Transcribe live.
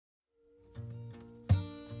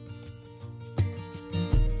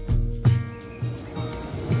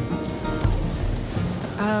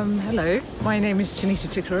Hello, my name is Tanita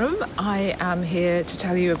Tikaram. I am here to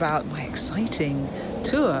tell you about my exciting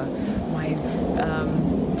tour. My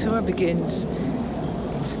tour begins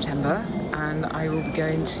in September and I will be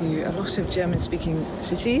going to a lot of German-speaking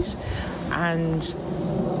cities, and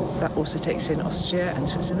that also takes in Austria and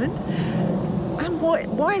Switzerland. And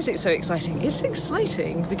why is it so exciting? It's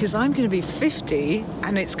exciting because I'm going to be 50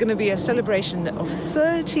 and it's going to be a celebration of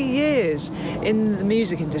 30 years in the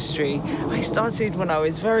music industry. I started when I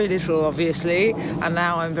was very little, obviously, and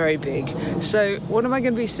now I'm very big. So what am I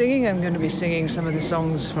going to be singing? I'm going to be singing some of the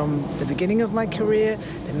songs from the beginning of my career,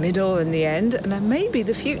 the middle and the end, and then maybe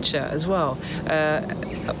the future as well.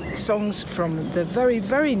 Songs from the very,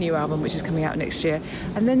 very new album, which is coming out next year,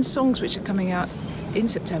 and then songs which are coming out in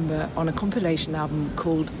September on a compilation album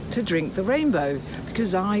called To Drink the Rainbow,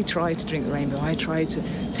 because I try to drink the rainbow. I try to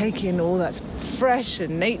take in all that's fresh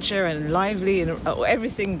and nature and lively and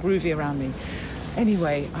everything groovy around me.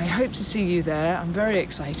 Anyway, I hope to see you there. I'm very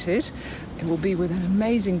excited. It will be with an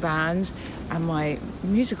amazing band, and my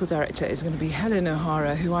musical director is going to be Helen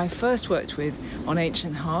O'Hara, who I first worked with on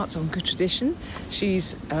Ancient Hearts, on Good Tradition.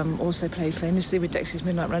 She's also played famously with Dexys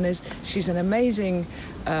Midnight Runners. She's an amazing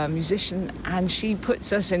musician, and she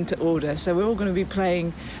puts us into order. So we're all going to be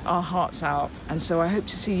playing our hearts out, and so I hope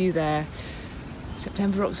to see you there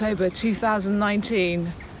September, October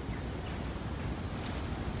 2019.